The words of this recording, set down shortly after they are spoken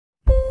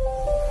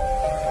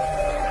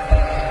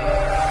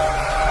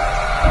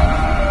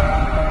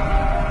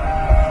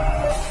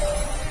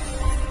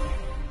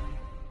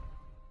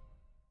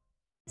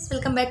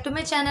Back to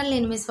my channel.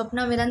 నేను మీ స్వప్న.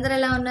 మీరందరూ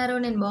ఎలా ఉన్నారు?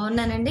 నేను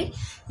బాగున్నానండి.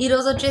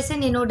 ఈరోజు వచ్చేసి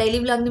నేను డైలీ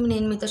బ్లాగ్ని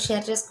నేను మీతో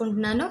షేర్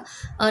చేసుకుంటున్నాను.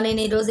 నేను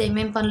ఈరోజు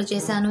ఏమేమి పనులు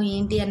చేశాను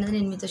ఏంటి అన్నది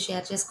నేను మీతో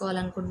షేర్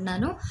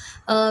చేసుకోవాలనుకుంటున్నాను.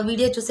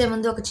 వీడియో చూసే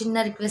ముందు ఒక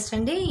చిన్న రిక్వెస్ట్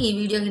అండి. ఈ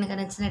వీడియో కనుక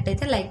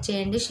నచ్చినట్టయితే లైక్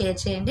చేయండి, షేర్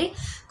చేయండి.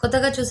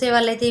 కొత్తగా చూసే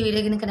వాళ్ళైతే ఈ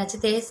వీడియో కనుక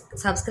నచ్చితే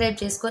సబ్స్క్రైబ్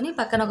చేసుకొని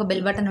పక్కన ఒక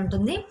బెల్ బటన్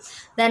ఉంటుంది,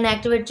 దాన్ని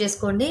యాక్టివేట్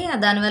చేసుకోండి.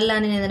 దానివల్ల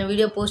నేను ఏదైనా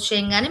వీడియో పోస్ట్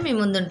చేయగానే మీ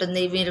ముందు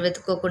ఉంటుంది, మీరు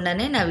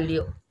వెతుక్కోకుండానే నా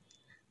వీడియో.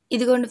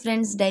 ఇదిగోండి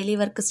ఫ్రెండ్స్, డైలీ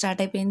వర్క్ స్టార్ట్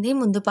అయిపోయింది.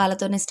 ముందు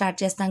పాలతోనే స్టార్ట్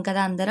చేస్తాం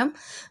కదా అందరం.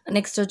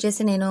 నెక్స్ట్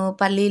వచ్చేసి నేను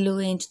పల్లీలు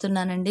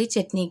వేయించుతున్నానండి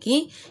చట్నీకి.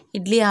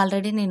 ఇడ్లీ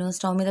ఆల్రెడీ నేను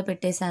స్టవ్ మీద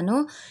పెట్టేశాను.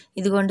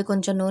 ఇదిగోండి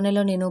కొంచెం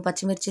నూనెలో నేను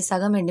పచ్చిమిర్చి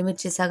సగం,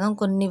 ఎండుమిర్చి సగం,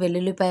 కొన్ని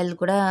వెల్లుల్లిపాయలు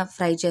కూడా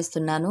ఫ్రై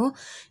చేస్తున్నాను.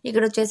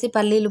 ఇక్కడ వచ్చేసి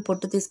పల్లీలు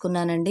పొట్టు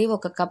తీసుకున్నానండి.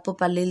 1 కప్పు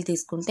పల్లీలు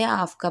తీసుకుంటే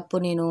 1/2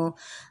 కప్పు నేను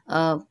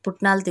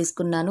పుట్నాలు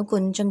తీసుకున్నాను.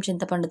 కొంచెం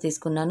చింతపండు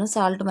తీసుకున్నాను.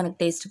 సాల్ట్ మనకు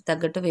టేస్ట్కి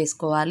తగ్గట్టు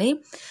వేసుకోవాలి.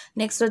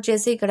 నెక్స్ట్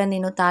వచ్చేసి ఇక్కడ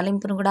నేను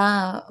తాలింపును కూడా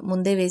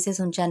ముందే వేసేసి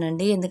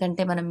ఉంచానండి.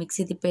 ఎందుకంటే మనం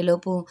మిక్సీ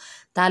తిప్పేలోపు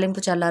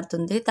తాలింపు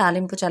చల్లారుతుంది.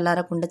 తాలింపు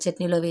చల్లారకుండా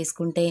చట్నీలో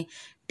వేసుకుంటే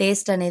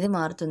టేస్ట్ అనేది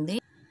మారుతుంది.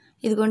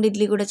 ఇదిగోండి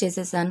ఇడ్లీ కూడా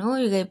చేసేసాను.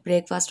 ఇక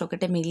బ్రేక్ఫాస్ట్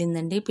ఒకటే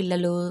మిగిలిందండి.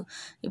 పిల్లలు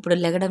ఇప్పుడు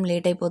లెగడం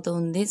లేట్ అయిపోతూ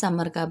ఉంది,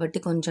 సమ్మర్ కాబట్టి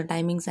కొంచెం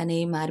టైమింగ్స్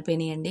అనేవి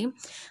మారిపోయినాయండి.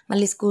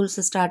 మళ్ళీ స్కూల్స్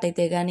స్టార్ట్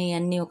అయితే కానీ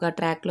అన్నీ ఒక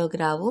ట్రాక్లోకి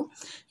రావు.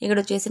 ఇక్కడ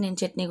వచ్చేసి నేను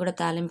చట్నీ కూడా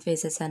తాలింపు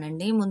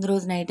వేసేసానండి. ముందు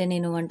రోజు నైటే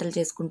నేను వంటలు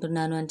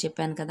చేసుకుంటున్నాను అని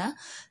చెప్పాను కదా.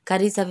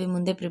 కర్రీస్ అవి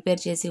ముందే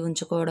ప్రిపేర్ చేసి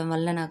ఉంచుకోవడం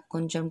వల్ల నాకు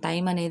కొంచెం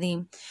టైం అనేది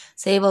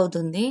సేవ్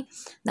అవుతుంది.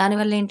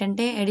 దానివల్ల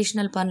ఏంటంటే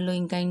అడిషనల్ పనులు,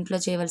 ఇంకా ఇంట్లో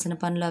చేయవలసిన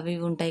పనులు అవి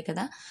ఉంటాయి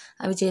కదా,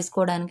 అవి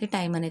చేసుకోవడానికి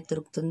టైం అనేది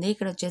దొరుకుతుంది.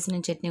 ఇక్కడ వచ్చేసి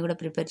నేను చట్నీ కూడా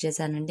ప్రిపేర్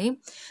చేశానండి.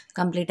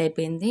 కంప్లీట్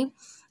అయిపోయింది.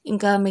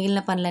 ఇంకా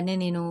మిగిలిన పనులన్నీ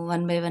నేను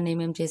 1 బై 1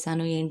 ఏమేమి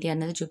చేశాను ఏంటి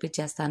అన్నది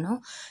చూపించేస్తాను.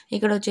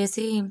 ఇక్కడ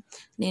వచ్చేసి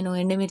నేను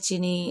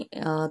ఎండుమిర్చిని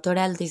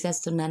తొడాలు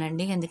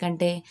తీసేస్తున్నానండి.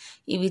 ఎందుకంటే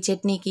ఇవి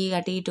చట్నీకి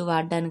అటు ఇటు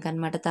వాడడానికి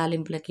అనమాట,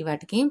 తాలింపులకి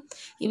వాటికి.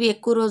 ఇవి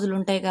ఎక్కువ రోజులు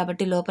ఉంటాయి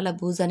కాబట్టి లోపల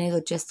బూజు అనేది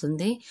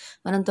వచ్చేస్తుంది.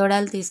 మనం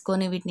తొడాలు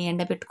తీసుకొని వీటిని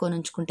ఎండబెట్టుకొని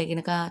ఉంచుకుంటే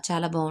కనుక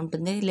చాలా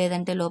బాగుంటుంది.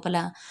 లేదంటే లోపల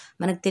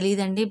మనకు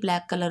తెలియదండి,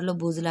 బ్లాక్ కలర్లో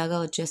బూజులాగా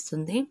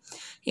వచ్చేస్తుంది.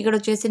 ఇక్కడ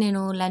వచ్చేసి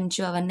నేను లంచ్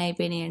అవన్నీ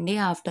అయిపోయినాయండి.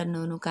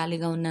 ఆఫ్టర్నూన్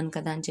ఖాళీగా ఉన్నాను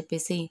కదా అని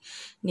చెప్పేసి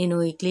నేను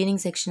ఈ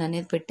క్లీనింగ్ సెక్షన్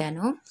అనేది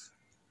పెట్టాను.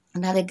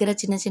 నా దగ్గర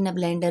చిన్న చిన్న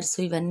బ్లెండర్స్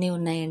ఇవన్నీ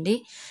ఉన్నాయండి.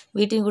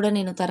 వీటిని కూడా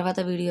నేను తర్వాత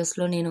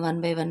వీడియోస్లో నేను 1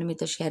 బై 1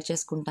 మీతో షేర్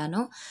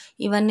చేసుకుంటాను.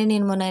 ఇవన్నీ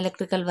నేను మొన్న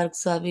ఎలక్ట్రికల్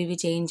వర్క్స్ అవి ఇవి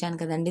చేయించాను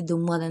కదండి,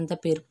 దుమ్ము అదంతా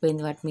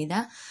పేరుకుపోయింది వాటి మీద.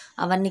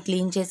 అవన్నీ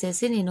క్లీన్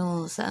చేసేసి నేను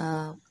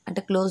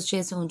అంటే క్లోజ్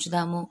చేసి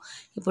ఉంచుదాము,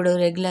 ఇప్పుడు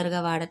రెగ్యులర్గా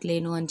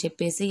వాడట్లేను అని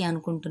చెప్పేసి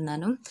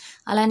అనుకుంటున్నాను.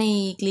 అలానే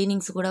ఈ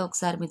క్లీనింగ్స్ కూడా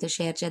ఒకసారి మీతో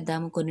షేర్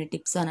చేద్దాము, కొన్ని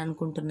టిప్స్ అని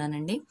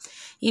అనుకుంటున్నానండి.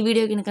 ఈ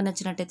వీడియో కనుక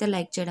నచ్చినట్టయితే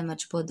లైక్ చేయడం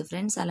మర్చిపోవద్దు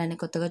ఫ్రెండ్స్. అలానే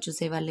కొత్తగా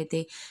చూసే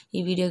వాళ్ళైతే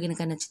ఈ వీడియో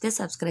కనుక నచ్చితే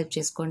సబ్స్క్రైబ్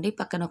చేసుకోండి.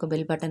 పక్కన ఒక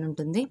బెల్ బటన్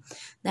ఉంటుంది,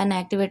 దాన్ని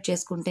యాక్టివేట్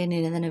చేసుకుంటే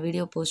నేను ఏదైనా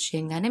వీడియో పోస్ట్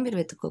చేయగానే మీరు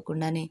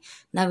వెతుక్కోకుండానే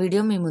నా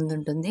వీడియో మీ ముందు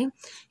ఉంటుంది.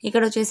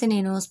 ఇక్కడ వచ్చేసి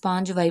నేను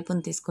స్పాంజ్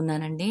వైపుని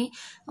తీసుకున్నానండి.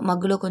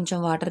 మగ్గులో కొంచెం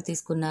వాటర్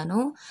తీసుకున్నాను.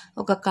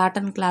 ఒక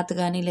కాటన్ క్లాత్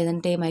కానీ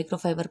లేదంటే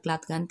మైక్రోఫైబర్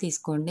క్లాత్ కానీ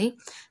తీసుకోండి.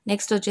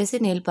 నెక్స్ట్ వచ్చేసి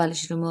నెయిల్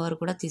పాలిష్ రిమూవర్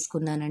కూడా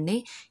తీసుకున్నానండి.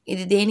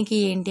 ఇది దేనికి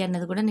ఏంటి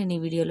అన్నది కూడా నేను ఈ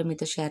వీడియోలో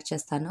మీతో షేర్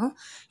చేస్తాను.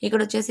 ఇక్కడ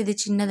వచ్చేసి ఇది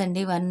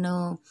చిన్నదండి, 1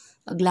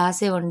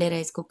 గ్లాసే వండే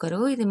రైస్ కుక్కరు.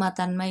 ఇది మా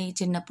తన్మయి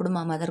చిన్నప్పుడు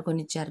మా మదర్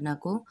కొనిచ్చారు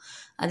నాకు.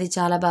 అది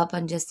చాలా బాగా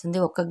పనిచేస్తుంది.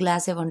 1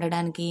 గ్లాసే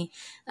వండడానికి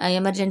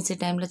ఎమర్జెన్సీ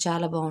టైంలో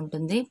చాలా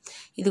బాగుంటుంది.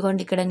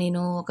 ఇదిగోండి ఇక్కడ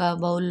నేను ఒక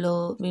బౌల్లో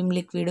విమ్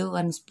లిక్విడ్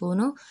 1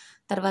 స్పూను,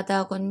 తర్వాత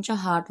కొంచెం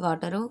హాట్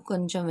వాటరు,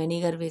 కొంచెం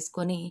వెనిగర్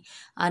వేసుకొని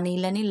ఆ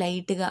నీళ్ళని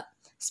లైట్గా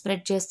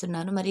స్ప్రెడ్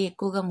చేస్తున్నాను. మరి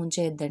ఎక్కువగా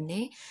ముంచేయొద్దండి,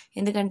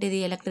 ఎందుకంటే ఇది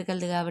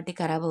ఎలక్ట్రికల్ది కాబట్టి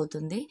ఖరాబ్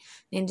అవుతుంది.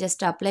 నేను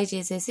జస్ట్ అప్లై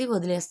చేసేసి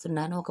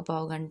వదిలేస్తున్నాను ఒక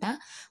పావు గంట.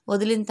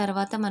 వదిలిన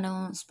తర్వాత మనం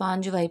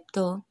స్పాంజ్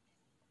వైప్తో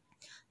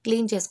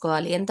క్లీన్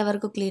చేసుకోవాలి.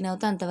 ఎంతవరకు క్లీన్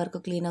అవుతే అంతవరకు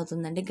క్లీన్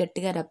అవుతుందండి.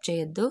 గట్టిగా రబ్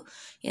చేయొద్దు,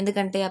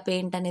 ఎందుకంటే ఆ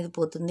పెయింట్ అనేది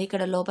పోతుంది.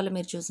 ఇక్కడ లోపల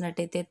మీరు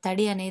చూసినట్టయితే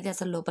తడి అనేది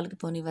అసలు లోపలికి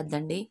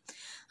పోనివ్వద్దండి.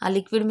 ఆ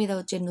లిక్విడ్ మీద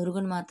వచ్చే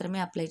నురుగును మాత్రమే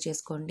అప్లై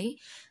చేసుకోండి.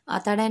 ఆ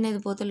తడి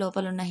అనేది పోతే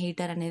లోపల ఉన్న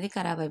హీటర్ అనేది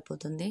ఖరాబ్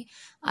అయిపోతుంది.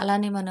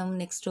 అలానే మనం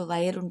నెక్స్ట్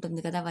వైర్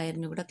ఉంటుంది కదా,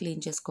 వైర్ని కూడా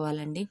క్లీన్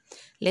చేసుకోవాలండి,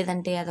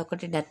 లేదంటే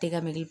అదొకటి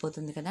డర్టీగా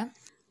మిగిలిపోతుంది కదా.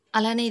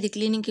 అలానే ఇది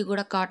క్లీనింగ్కి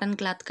కూడా కాటన్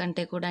క్లాత్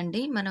కంటే కూడా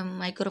అండి, మనం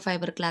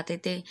మైక్రోఫైబర్ క్లాత్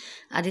అయితే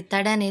అది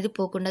తడి అనేది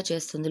పోకుండా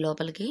చేస్తుంది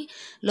లోపలికి.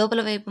 లోపల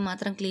వైపు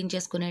మాత్రం క్లీన్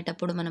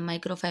చేసుకునేటప్పుడు మనం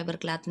మైక్రోఫైబర్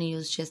క్లాత్ని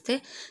యూజ్ చేస్తే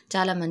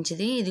చాలా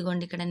మంచిది.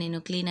 ఇదిగోండి ఇక్కడ నేను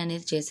క్లీన్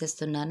అనేది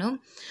చేసేస్తున్నాను.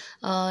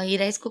 ఈ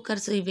రైస్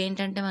కుక్కర్స్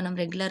ఇవేంటంటే మనం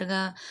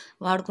రెగ్యులర్గా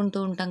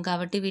వాడుకుంటూ ఉంటాం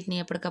కాబట్టి వీటిని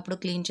ఎప్పటికప్పుడు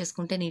క్లీన్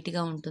చేసుకుంటే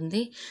నీట్గా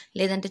ఉంటుంది.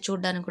 లేదంటే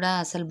చూడడానికి కూడా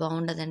అసలు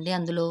బాగుండదండి.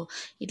 అందులో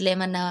ఇట్లా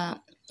ఏమన్నా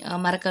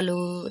మరకలు,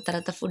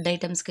 తర్వాత ఫుడ్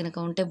ఐటమ్స్ కనుక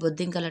ఉంటే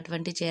బొద్దింకలు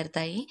అటువంటివి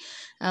చేరుతాయి.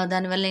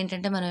 దానివల్ల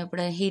ఏంటంటే మనం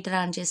ఎప్పుడైనా హీటర్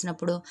ఆన్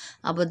చేసినప్పుడు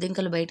ఆ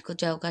బొద్దింకలు బయటకు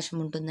వచ్చే అవకాశం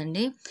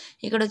ఉంటుందండి.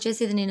 ఇక్కడ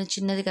వచ్చేసి ఇది నేను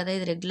చిన్నది కదా,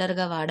 ఇది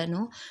రెగ్యులర్గా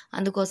వాడను,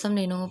 అందుకోసం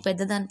నేను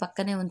పెద్దదాని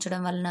పక్కనే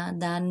ఉంచడం వలన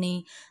దాన్ని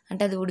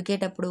అంటే అది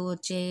ఉడికేటప్పుడు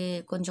వచ్చే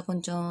కొంచెం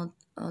కొంచెం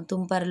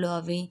తుంపర్లు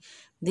అవి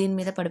దీని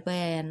మీద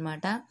పడిపోయాయి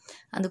అన్నమాట.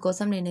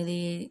 అందుకోసం నేను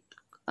ఇది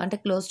అంటే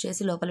క్లోజ్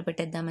చేసి లోపల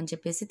పెట్టేద్దామని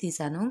చెప్పేసి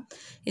తీసాను.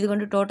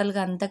 ఇదిగోండి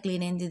టోటల్గా అంతా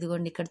క్లీన్ అయింది.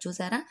 ఇదిగోండి ఇక్కడ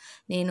చూసారా,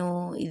 నేను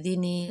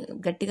దీన్ని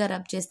గట్టిగా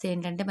రబ్ చేస్తే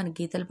ఏంటంటే మనకి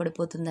గీతలు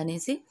పడిపోతుంది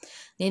అనేసి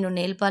నేను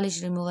నెయిల్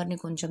పాలిష్ రిమూవర్ని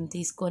కొంచెం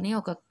తీసుకొని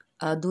ఒక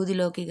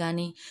దూదిలోకి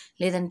కానీ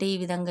లేదంటే ఈ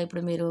విధంగా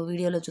ఇప్పుడు మీరు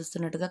వీడియోలో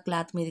చూస్తున్నట్టుగా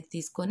క్లాత్ మీదకి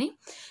తీసుకొని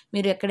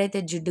మీరు ఎక్కడైతే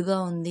జిడ్డుగా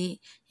ఉంది,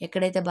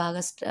 ఎక్కడైతే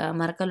బాగా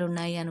మరకలు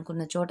ఉన్నాయి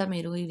అనుకున్న చోట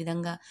మీరు ఈ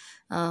విధంగా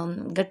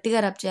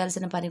గట్టిగా రబ్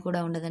చేయాల్సిన పని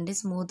కూడా ఉండదండి.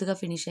 స్మూత్గా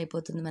ఫినిష్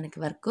అయిపోతుంది మనకి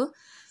వర్క్.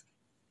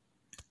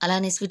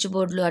 అలానే స్విచ్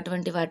బోర్డులు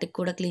అటువంటి వాటికి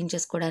కూడా క్లీన్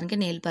చేసుకోవడానికి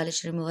నెయిల్ పాలిష్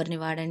రిమూవర్ని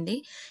వాడండి.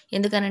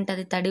 ఎందుకనంటే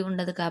అది తడి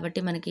ఉండదు కాబట్టి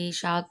మనకి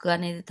షాక్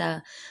అనేది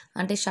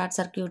అంటే షార్ట్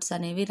సర్క్యూట్స్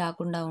అనేవి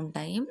రాకుండా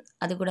ఉంటాయి.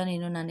 అది కూడా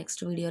నేను నా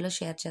నెక్స్ట్ వీడియోలో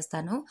షేర్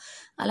చేస్తాను.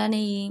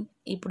 అలానే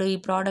ఇప్పుడు ఈ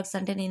ప్రోడక్ట్స్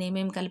అంటే నేను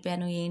ఏమేమి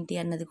కలిపాను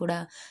ఏంటి అన్నది కూడా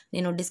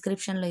నేను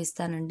డిస్క్రిప్షన్లో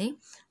ఇస్తానండి.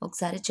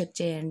 ఒకసారి చెక్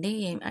చేయండి.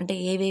 అంటే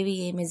ఏవేవి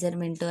ఏ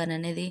మెజర్మెంట్ అని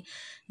అనేది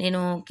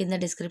నేను కింద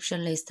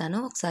డిస్క్రిప్షన్లో ఇస్తాను,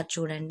 ఒకసారి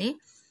చూడండి.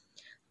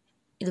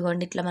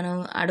 ఇదిగోండి ఇట్లా మనం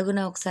అడుగున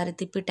ఒకసారి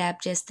తిప్పి ట్యాప్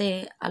చేస్తే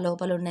ఆ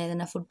లోపల ఉన్న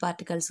ఏదైనా ఫుడ్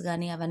పార్టికల్స్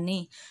కానీ అవన్నీ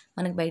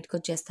మనకి బయటకు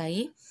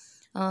వచ్చేస్తాయి.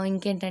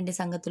 ఇంకేంటండి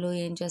సంగతులు,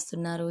 ఏం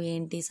చేస్తున్నారు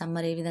ఏంటి,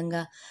 సమ్మర్ ఏ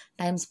విధంగా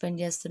టైం స్పెండ్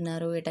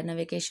చేస్తున్నారు, ఎటన్నా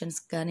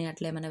వెకేషన్స్కి కానీ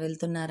అట్లా ఏమైనా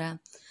వెళ్తున్నారా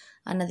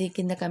అన్నది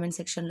కింద కమెంట్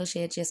సెక్షన్లో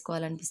షేర్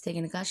చేసుకోవాలనిపిస్తే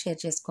కనుక షేర్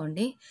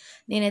చేసుకోండి.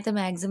 నేనైతే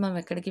మ్యాక్సిమం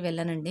ఎక్కడికి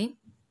వెళ్ళనండి.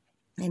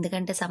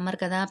 ఎందుకంటే సమ్మర్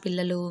కదా,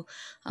 పిల్లలు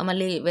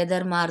మళ్ళీ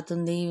వెదర్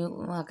మారుతుంది,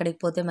 అక్కడికి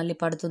పోతే మళ్ళీ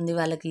పడుతుంది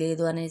వాళ్ళకి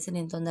లేదు అనేసి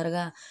నేను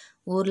తొందరగా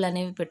ఊర్లు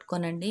అనేవి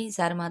పెట్టుకోనండి.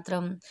 ఈసారి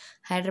మాత్రం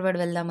హైదరాబాద్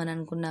వెళ్దామని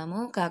అనుకున్నాము.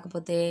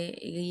 కాకపోతే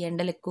ఈ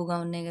ఎండలు ఎక్కువగా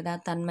ఉన్నాయి కదా,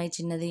 తన్మయ్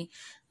చిన్నది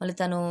మళ్ళీ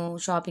తను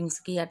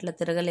షాపింగ్స్కి అట్లా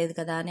తిరగలేదు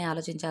కదా అని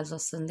ఆలోచించాల్సి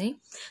వస్తుంది.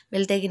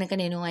 వెళ్తే కనుక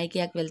నేను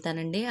ఐకియాకి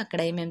వెళ్తానండి.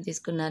 అక్కడ ఏమేమి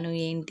తీసుకున్నాను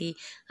ఏంటి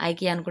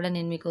ఐకియాని కూడా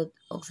నేను మీకు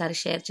ఒకసారి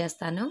షేర్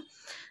చేస్తాను.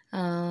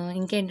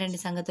 ఇంకేంటండి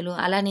సంగతులు.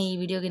 అలానే ఈ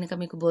వీడియో కనుక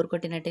మీకు బోర్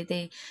కొట్టినట్టయితే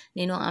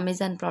నేను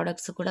అమెజాన్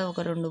ప్రోడక్ట్స్ కూడా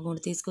ఒక 2-3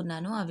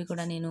 తీసుకున్నాను. అవి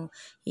కూడా నేను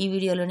ఈ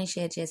వీడియోలోనే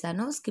షేర్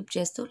చేశాను. స్కిప్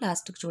చేస్తూ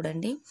లాస్ట్కి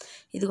చూడండి.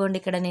 ఇదిగోండి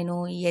ఇక్కడ నేను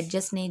ఈ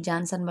ఎడ్జెస్ని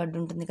జాన్సన్ బడ్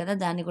ఉంటుంది కదా,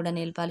 దాన్ని కూడా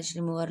నెయిల్ పాలిష్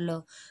రిమూవర్లో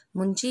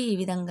ముంచి ఈ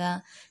విధంగా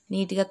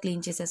నీట్గా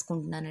క్లీన్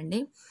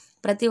చేసేసుకుంటున్నానండి.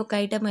 ప్రతి ఒక్క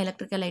ఐటమ్,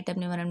 ఎలక్ట్రికల్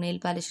ఐటమ్ని మనం నెయిల్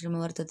పాలిష్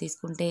రిమూవర్తో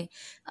తీసుకుంటే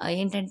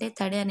ఏంటంటే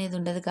తడి అనేది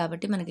ఉండదు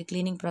కాబట్టి మనకి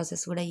క్లీనింగ్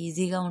ప్రాసెస్ కూడా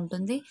ఈజీగా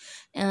ఉంటుంది.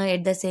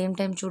 ఎట్ ద సేమ్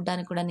టైం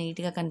చూడడానికి కూడా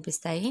నీట్గా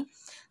కనిపిస్తాయి.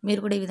 మీరు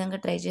కూడా ఈ విధంగా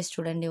ట్రై చేసి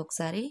చూడండి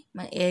ఒకసారి.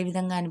 ఏ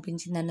విధంగా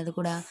అనిపించింది అన్నది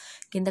కూడా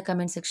కింద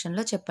కమెంట్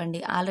సెక్షన్లో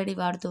చెప్పండి. ఆల్రెడీ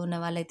వాడుతూ ఉన్న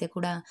వాళ్ళైతే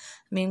కూడా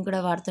మేము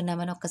కూడా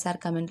వాడుతున్నామని ఒక్కసారి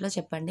కమెంట్లో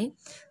చెప్పండి.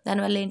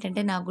 దానివల్ల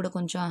ఏంటంటే నాకు కూడా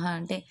కొంచెం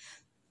అంటే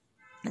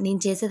నేను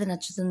చేసేది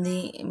నచ్చుతుంది,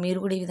 మీరు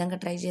కూడా ఈ విధంగా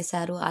ట్రై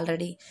చేశారు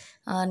ఆల్రెడీ,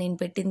 నేను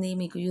పెట్టింది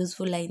మీకు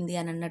యూస్ఫుల్ అయింది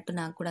అని అన్నట్టు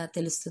నాకు కూడా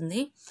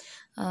తెలుస్తుంది.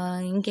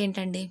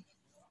 ఇంకేంటండి,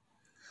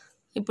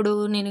 ఇప్పుడు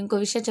నేను ఇంకో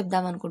విషయం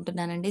చెప్దాం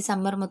అనుకుంటున్నానండి.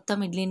 సమ్మర్ మొత్తం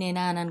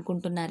ఇడ్లీనేనా అని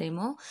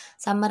అనుకుంటున్నారేమో.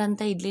 సమ్మర్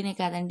అంతా ఇడ్లీనే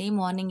కాదండి,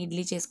 మార్నింగ్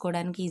ఇడ్లీ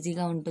చేసుకోవడానికి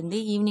ఈజీగా ఉంటుంది.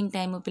 ఈవినింగ్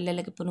టైము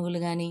పిల్లలకి పునుగులు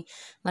కానీ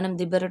మనం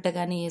దిబ్బ రొట్టె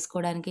కానీ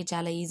వేసుకోవడానికి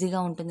చాలా ఈజీగా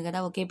ఉంటుంది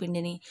కదా. ఒకే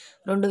పిండిని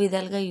 2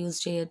 విధాలుగా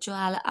యూజ్ చేయొచ్చు.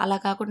 అలా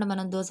కాకుండా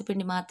మనం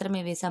దోసపిండి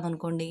మాత్రమే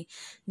వేసామనుకోండి,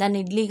 దాన్ని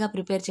ఇడ్లీగా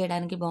ప్రిపేర్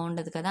చేయడానికి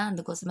బాగుండదు కదా.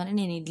 అందుకోసమని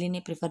నేను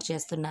ఇడ్లీని ప్రిఫర్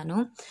చేస్తున్నాను.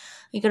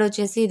 ఇక్కడ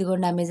వచ్చేసి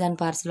ఇదిగోండి అమెజాన్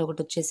పార్సల్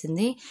ఒకటి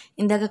వచ్చేసింది.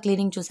 ఇందాక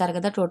క్లీనింగ్ చూసారు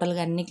కదా,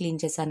 టోటల్గా అన్నీ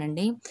క్లీన్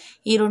చేశానండి.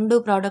 ఈ 2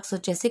 ప్రోడక్ట్స్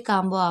వచ్చేసి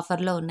కాంబో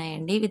ఆఫర్లో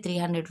ఉన్నాయండి. ఇవి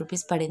 300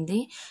 రూపీస్ పడింది.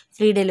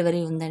 ఫ్రీ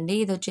డెలివరీ ఉందండి.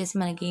 ఇది వచ్చేసి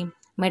మనకి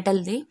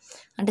మెటల్ది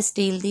అంటే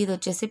స్టీల్ది, ఇది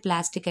వచ్చేసి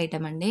ప్లాస్టిక్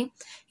ఐటమ్ అండి.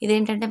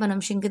 ఇదేంటంటే మనం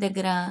షింక్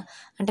దగ్గర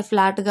అంటే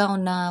ఫ్లాట్గా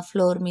ఉన్న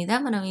ఫ్లోర్ మీద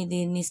మనం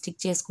దీన్ని స్టిక్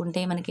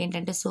చేసుకుంటే మనకి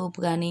ఏంటంటే సోప్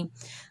కానీ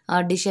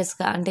డిషెస్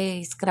అంటే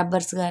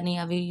స్క్రబ్బర్స్ కానీ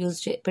అవి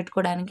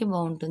పెట్టుకోవడానికి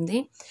బాగుంటుంది.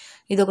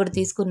 ఇది ఒకటి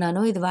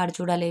తీసుకున్నాను. ఇది వాడి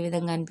చూడాలి ఏ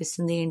విధంగా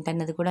అనిపిస్తుంది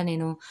ఏంటన్నది కూడా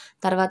నేను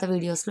తర్వాత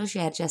వీడియోస్లో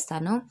షేర్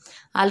చేస్తాను.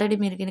 ఆల్రెడీ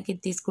మీరు కనుక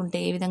ఇది తీసుకుంటే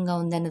ఏ విధంగా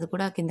ఉందన్నది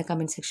కూడా కింద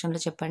కమెంట్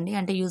సెక్షన్లో చెప్పండి,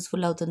 అంటే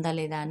యూస్ఫుల్ అవుతుందా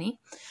లేదా అని.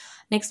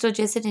 నెక్స్ట్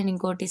వచ్చేసి నేను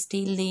ఇంకోటి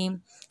స్టీల్ది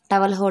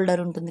టవల్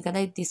హోల్డర్ ఉంటుంది కదా,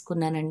 ఇది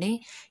తీసుకున్నానండి.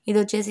 ఇది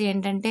వచ్చేసి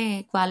ఏంటంటే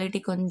క్వాలిటీ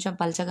కొంచెం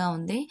పలచగా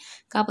ఉంది,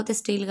 కాకపోతే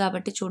స్టీల్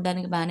కాబట్టి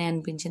చూడడానికి బాగానే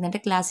అనిపించింది, అంటే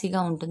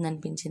క్లాసీగా ఉంటుంది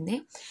అనిపించింది.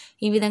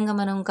 ఈ విధంగా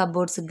మనం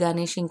కబోర్డ్స్కి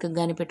కానీ షింక్కి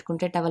కానీ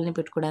పెట్టుకుంటే టవల్ని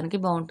పెట్టుకోవడానికి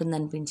బాగుంటుంది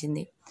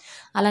అనిపించింది.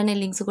 అలానే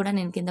లింక్స్ కూడా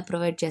నేను కింద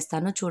ప్రొవైడ్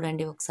చేస్తాను,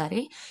 చూడండి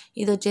ఒకసారి.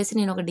 ఇది వచ్చేసి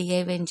నేను ఒక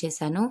డిఐవైని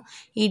చేశాను.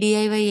 ఈ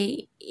డిఐవై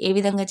ఏ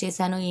విధంగా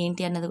చేశాను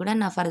ఏంటి అన్నది కూడా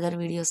నా ఫర్దర్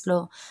వీడియోస్లో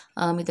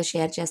మీతో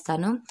షేర్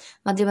చేస్తాను.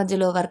 మధ్య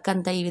మధ్యలో వర్క్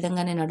అంతా ఈ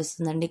విధంగానే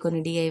నడుస్తుందండి.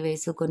 కొన్ని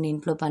డిఐవైస్, కొన్ని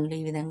ఇంట్లో పనులు,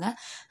 ఈ విధంగా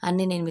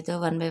అన్నీ నేను మీతో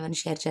 1 by 1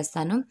 షేర్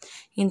చేస్తాను.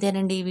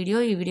 ఇంతేనండి ఈ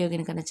వీడియో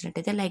కనుక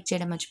నచ్చినట్టయితే లైక్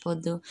చేయడం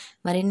మర్చిపోవద్దు.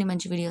 మరిన్ని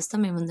మంచి వీడియోస్తో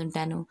మీ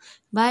ముందుంటాను.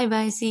 Bye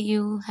bye, see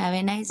you, have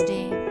a nice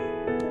day.